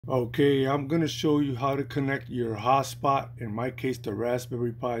Okay, I'm going to show you how to connect your hotspot, in my case the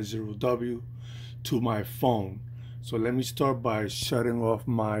Raspberry Pi Zero W, to my phone. So let me start by shutting off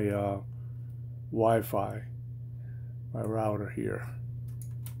my Wi-Fi, my router here.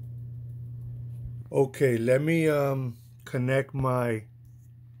 Okay, let me connect my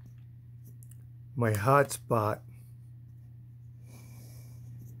hotspot.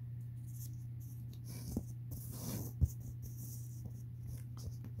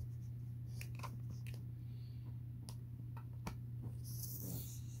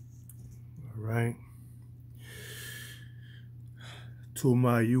 All right, to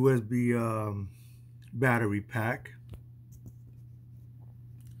my USB battery pack.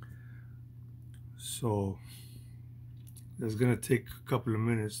 So it's gonna take a couple of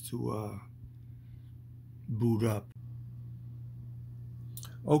minutes to boot up.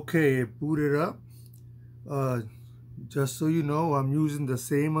 Okay, it booted up. Just so you know, I'm using the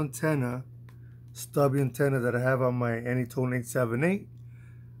same antenna, stubby antenna that I have on my Anytone 878.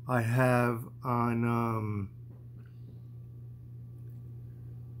 I have on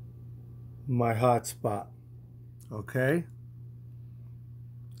my hotspot. Okay,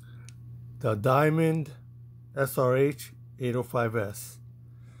 the Diamond SRH 805S.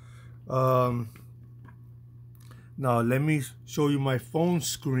 Now let me show you my phone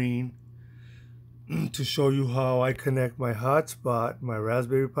screen to show you how I connect my hotspot, my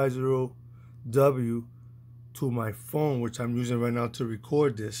Raspberry Pi Zero W, to my phone, which I'm using right now to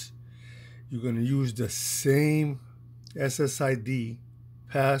record this. You're going to use the same SSID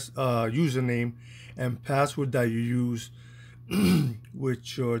username and password that you use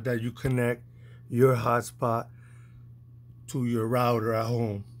that you connect your hotspot to your router at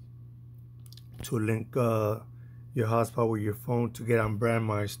home, to link your hotspot with your phone to get on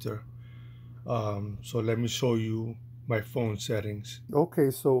Brandmeister. So let me show you my phone settings. Okay,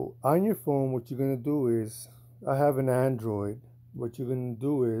 so on your phone, what you're gonna do is, I have an Android. What you're gonna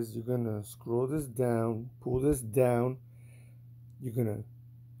do is you're gonna scroll this down, pull this down. You're gonna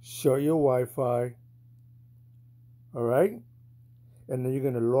shut your Wi-Fi. All right, and then you're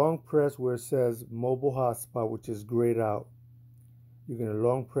gonna long press where it says mobile hotspot, which is grayed out. You're gonna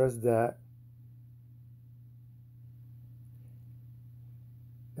long press that.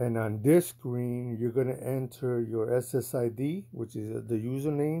 And on this screen, you're going to enter your SSID, which is the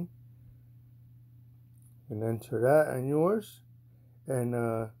username, and enter that on yours. And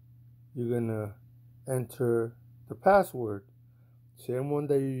you're going to enter the password, same one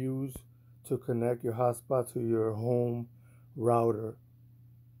that you use to connect your hotspot to your home router.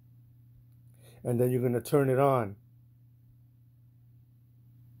 And then you're going to turn it on.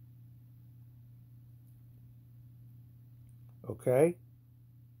 Okay?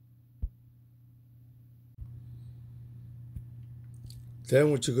 Then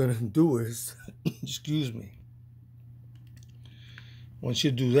what you're going to do is, excuse me, once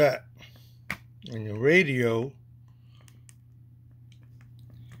you do that on your radio,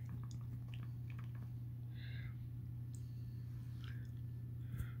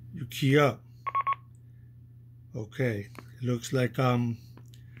 you key up. Okay, it looks like I'm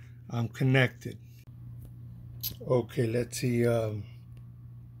connected. Okay, let's see if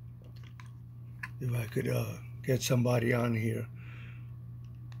I could get somebody on here.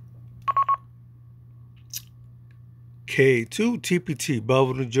 K2 TPT,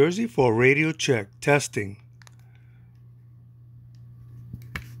 Belleville, New Jersey, for radio check testing.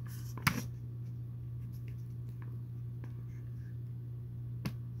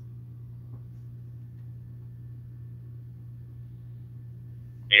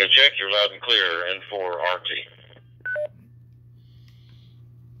 Yeah, Jack, you're loud and clear, and for RT.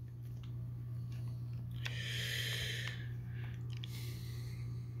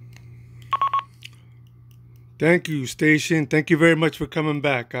 Thank you, station. Thank you very much for coming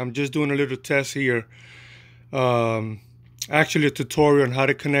back. I'm just doing a little test here. Actually, a tutorial on how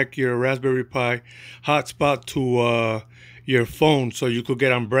to connect your Raspberry Pi hotspot to your phone so you could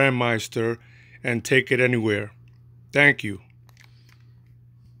get on Brandmeister and take it anywhere. Thank you.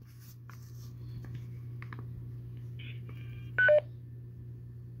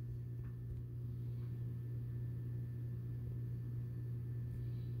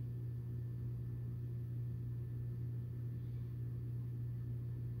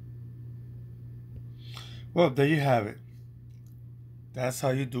 Well, there you have it. That's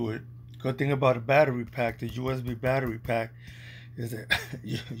how you do it. Good thing about a battery pack, the USB battery pack, is that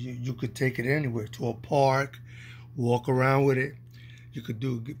you could take it anywhere, to a park, walk around with it. You could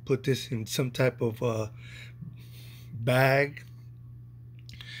put this in some type of bag,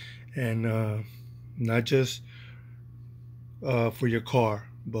 and not just for your car.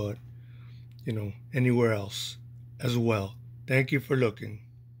 but, you know, anywhere else as well. Thank you for looking.